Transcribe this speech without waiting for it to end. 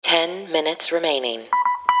10 minutes remaining.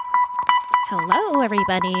 Hello,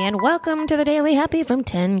 everybody, and welcome to the Daily Happy from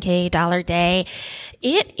 10K Dollar Day.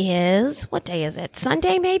 It is, what day is it?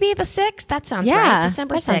 Sunday, maybe the 6th? That sounds right.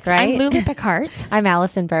 December 6th. Right. I'm Lulu Picard. I'm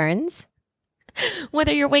Allison Burns.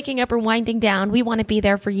 Whether you're waking up or winding down, we want to be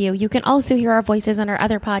there for you. You can also hear our voices on our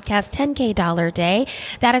other podcast, 10K Dollar Day.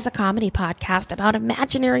 That is a comedy podcast about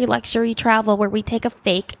imaginary luxury travel where we take a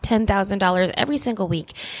fake $10,000 every single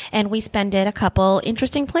week and we spend it a couple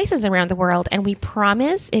interesting places around the world. And we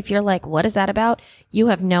promise, if you're like, what is that about? You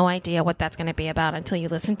have no idea what that's going to be about until you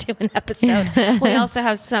listen to an episode. We also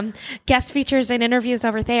have some guest features and interviews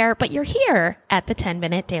over there, but you're here at the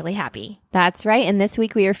 10-Minute Daily Happy. That's right. And this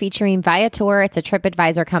week we are featuring Viator. It's a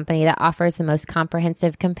TripAdvisor company that offers the most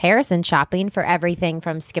comprehensive comparison shopping for everything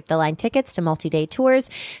from skip-the-line tickets to multi-day tours.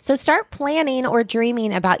 So start planning or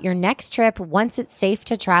dreaming about your next trip once it's safe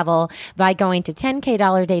to travel by going to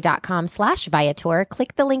 10kdollarday.com/Viator.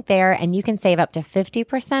 Click the link there and you can save up to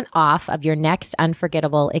 50% off of your next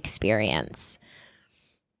unforgettable experience.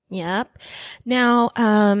 Yep. Now,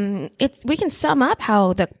 we can sum up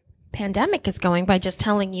how the pandemic is going by just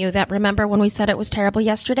telling you that, remember when we said it was terrible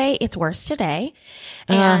yesterday, it's worse today.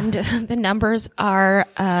 And the numbers are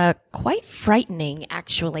quite frightening,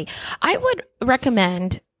 actually. I would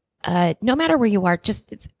recommend, no matter where you are,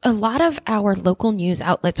 just a lot of our local news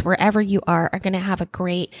outlets, wherever you are going to have a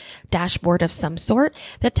great dashboard of some sort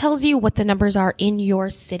that tells you what the numbers are in your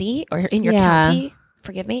city or in your county.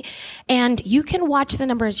 Forgive me. And you can watch the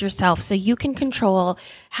numbers yourself. So you can control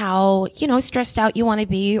how, stressed out you want to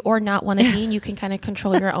be or not want to be. And you can kind of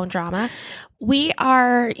control your own drama. We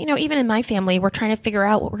are, even in my family, we're trying to figure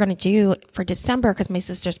out what we're going to do for December because my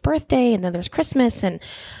sister's birthday and then there's Christmas and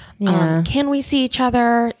can we see each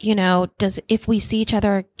other? If we see each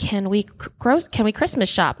other, can we Christmas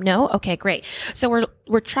shop? No? Okay, great. So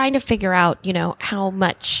we're trying to figure out, how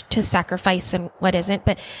much to sacrifice and what isn't.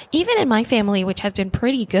 But even in my family, which has been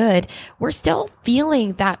pretty good, we're still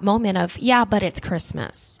feeling that moment of, but it's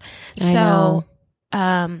Christmas. So,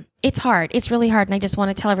 it's hard. It's really hard. And I just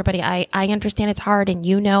want to tell everybody, I understand it's hard and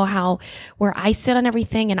where I sit on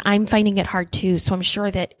everything and I'm finding it hard too. So I'm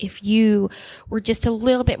sure that if you were just a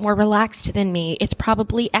little bit more relaxed than me, it's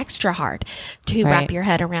probably extra hard to wrap your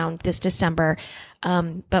head around this December.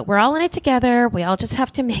 But we're all in it together. We all just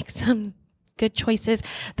have to make some good choices.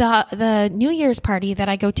 The New Year's party that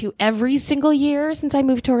I go to every single year since I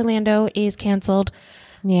moved to Orlando is canceled.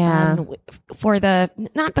 Yeah. For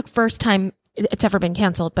not the first time it's ever been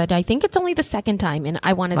canceled, but I think it's only the second time in,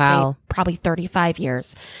 I want to say, probably 35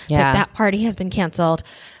 years that party has been canceled.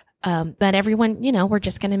 But everyone, we're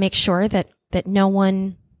just going to make sure that no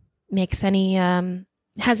one makes any,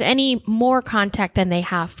 has any more contact than they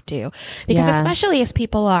have to. Because especially as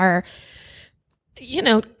people are,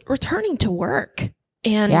 returning to work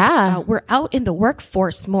and we're out in the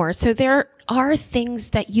workforce more. So there are things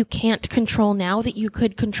that you can't control now that you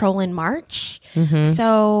could control in March. Mm-hmm.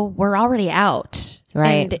 So we're already out.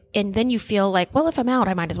 Right. And then you feel like, well, if I'm out,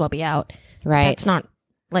 I might as well be out. Right. That's not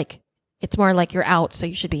it's more like you're out, so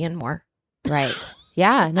you should be in more. Right.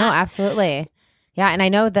 Yeah, no, absolutely. Yeah. And I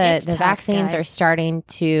know the vaccines are starting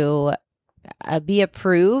to be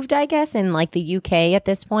approved, I guess, in the UK at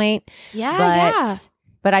this point.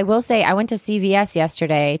 But I will say I went to CVS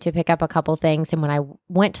yesterday to pick up a couple things. And when I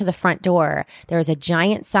went to the front door, there was a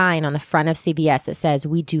giant sign on the front of CVS that says,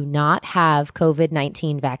 "We do not have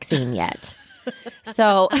COVID-19 vaccine yet."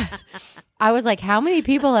 So I was like, how many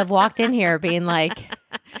people have walked in here being like,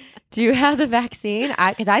 do you have the vaccine?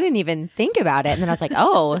 Because I didn't even think about it. And then I was like,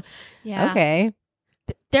 oh, okay.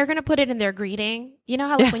 They're going to put it in their greeting. You know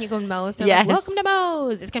how when you go to Moe's, they're like, welcome to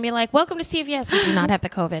Moe's. It's going to be like, welcome to CVS. We do not have the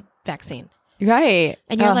COVID vaccine. Right.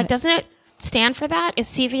 And you're like, doesn't it stand for that? Is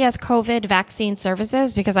CVS COVID vaccine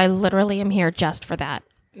services? Because I literally am here just for that.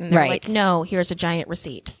 And they're like, no, here's a giant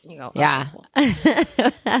receipt. And you go, okay, cool.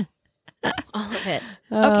 All of it.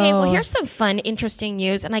 Okay, well, here's some fun, interesting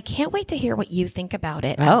news, and I can't wait to hear what you think about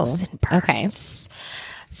it. Allison Burns. Okay.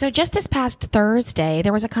 So just this past Thursday,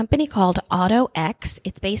 there was a company called AutoX.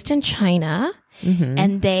 It's based in China,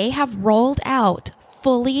 and they have rolled out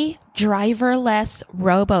fully driverless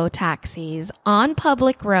robo-taxis on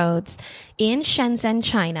public roads in Shenzhen,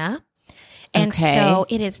 China. And so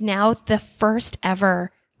it is now the first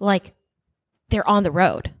ever, they're on the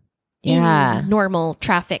road. In normal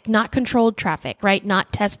traffic, not controlled traffic, right?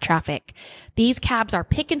 Not test traffic. These cabs are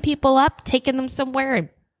picking people up, taking them somewhere and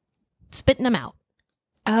spitting them out.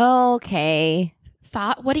 Okay.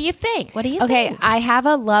 What do you think? Think? Okay, I have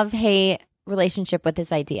a love-hate relationship with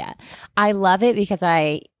this idea. I love it because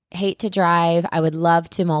I hate to drive. I would love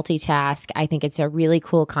to multitask. I think it's a really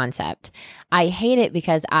cool concept. I hate it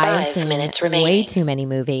because I've seen way too many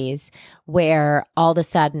movies where all of a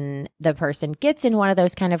sudden the person gets in one of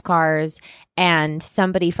those kind of cars and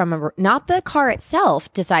somebody from not the car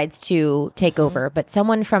itself decides to take over, but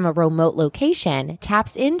someone from a remote location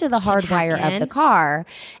taps into the hardwire of the car.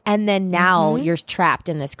 And then now you're trapped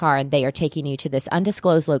in this car and they are taking you to this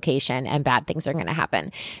undisclosed location and bad things are going to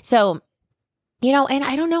happen. So, you know, and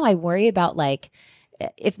I don't know, I worry about like,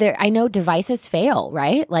 I know devices fail,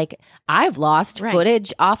 right? Like I've lost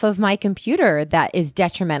footage off of my computer that is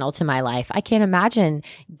detrimental to my life. I can't imagine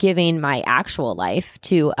giving my actual life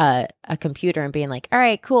to a computer and being like, all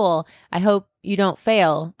right, cool. I hope you don't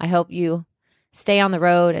fail. I hope you stay on the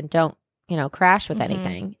road and don't, you know, crash with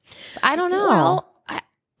anything. I don't know. Well,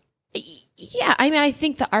 yeah, I mean, I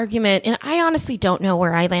think the argument, and I honestly don't know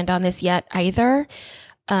where I land on this yet either.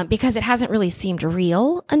 Because it hasn't really seemed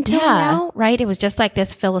real until now, right? It was just like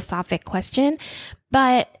this philosophic question.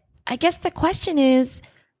 But I guess the question is,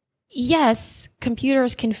 yes,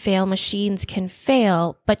 computers can fail, machines can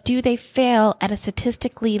fail, but do they fail at a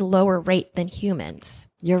statistically lower rate than humans?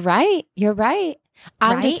 You're right.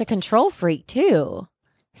 I'm just a control freak too.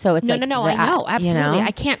 So it's no, I know. Absolutely. You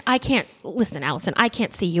know? I can't listen, Allison, I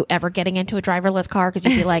can't see you ever getting into a driverless car because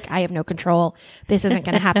you'd be like, I have no control. This isn't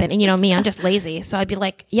going to happen. And you know me, I'm just lazy. So I'd be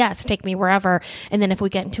like, yes, take me wherever. And then if we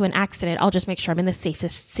get into an accident, I'll just make sure I'm in the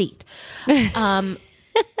safest seat.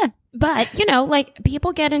 But you know, like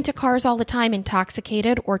people get into cars all the time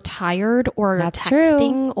intoxicated or tired or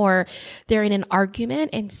texting or they're in an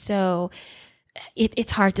argument. And so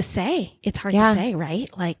it's hard to say. It's hard to say, right?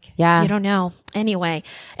 Like, you don't know. Anyway,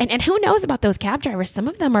 and who knows about those cab drivers? Some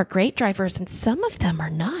of them are great drivers and some of them are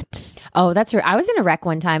not. Oh, that's true. I was in a wreck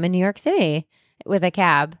one time in New York City with a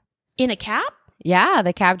cab. In a cab? Yeah,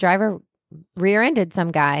 the cab driver rear-ended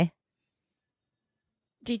some guy.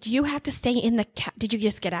 Did you have to stay in the cab? Did you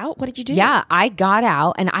just get out? What did you do? Yeah, I got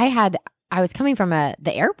out and I was coming from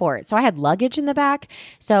the airport, so I had luggage in the back.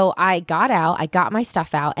 So I got out, I got my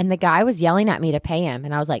stuff out, and the guy was yelling at me to pay him.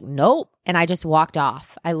 And I was like, nope. And I just walked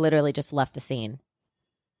off. I literally just left the scene.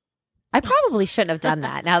 I probably shouldn't have done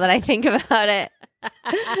that now that I think about it.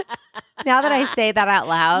 Now that I say that out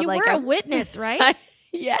loud. You were a witness, right?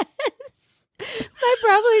 Yes. I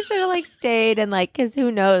probably should have like stayed and like, because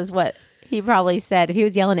who knows what he probably said. If he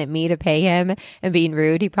was yelling at me to pay him and being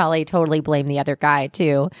rude, he probably totally blamed the other guy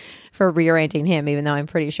too for rear-ending him, even though I'm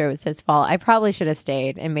pretty sure it was his fault. I probably should have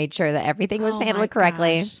stayed and made sure that everything was handled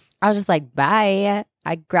correctly. Gosh. I was just like, bye.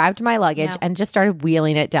 I grabbed my luggage and just started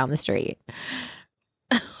wheeling it down the street.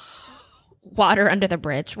 Water under the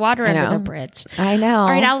bridge. Under the bridge. I know. All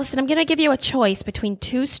right, Allison, I'm going to give you a choice between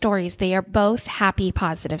two stories. They are both happy,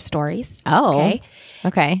 positive stories. Oh.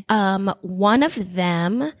 Okay. One of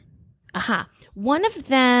them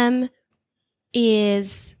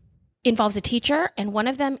involves a teacher, and one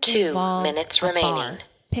of them involves 2 minutes remaining. Bar.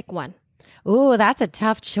 Pick one. Ooh, that's a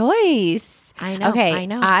tough choice. I know. Okay, I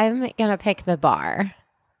know. I'm going to pick the bar.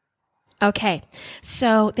 Okay,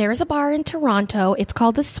 so there is a bar in Toronto. It's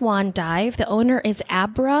called the Swan Dive. The owner is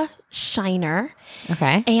Abra Shiner.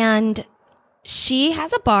 Okay. And she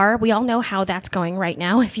has a bar. We all know how that's going right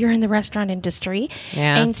now if you're in the restaurant industry.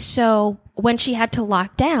 Yeah. And so when she had to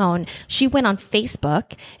lock down, she went on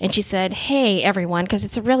Facebook and she said, hey, everyone, because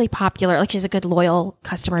it's a really popular, like she has a good loyal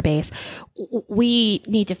customer base. We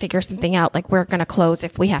need to figure something out. Like we're going to close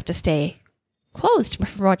if we have to stay closed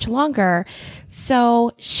for much longer.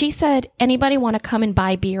 So she said, anybody want to come and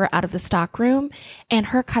buy beer out of the stock room? And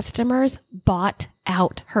her customers bought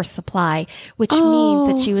out her supply, which means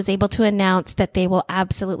that she was able to announce that they will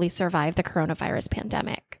absolutely survive the coronavirus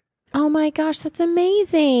pandemic. Oh my gosh, that's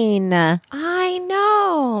amazing. I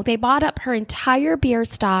know. They bought up her entire beer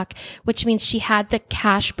stock, which means she had the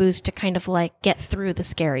cash boost to kind of like get through the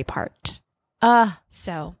scary part.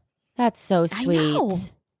 So that's so sweet. I know.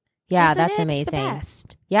 Yeah, Isn't that's it? amazing. It's the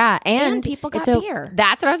best. Yeah, and people got beer.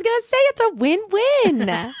 That's what I was going to say. It's a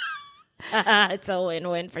win-win. It's a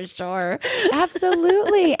win-win for sure.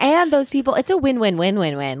 Absolutely. And those people, it's a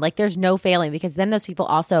win-win-win-win-win. Like there's no failing because then those people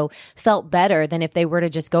also felt better than if they were to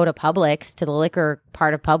just go to Publix, to the liquor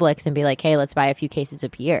part of Publix and be like, hey, let's buy a few cases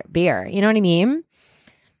of beer. You know what I mean?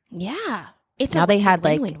 Yeah. It's now they had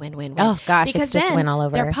like win. Oh gosh, because it's just win all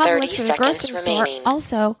over. Their Publix or the grocery store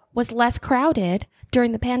also was less crowded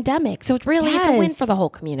during the pandemic. So it's really it's a win for the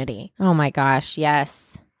whole community. Oh my gosh,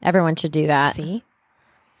 yes. Everyone should do that. See?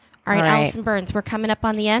 All right, Allison Burns, we're coming up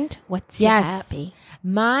on the end. What's your happy?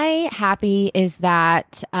 My happy is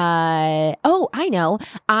that, oh, I know.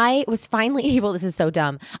 I was finally able, this is so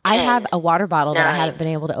dumb. 10, I have a water bottle 9, that I haven't been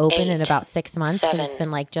able to open 8, in about 6 months because it's been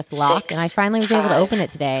like just locked. 6, and I finally was 5, able to open it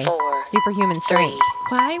today. 4, Superhuman strength.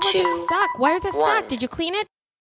 3, Why was 2, it stuck? Why was it stuck? Did you clean it?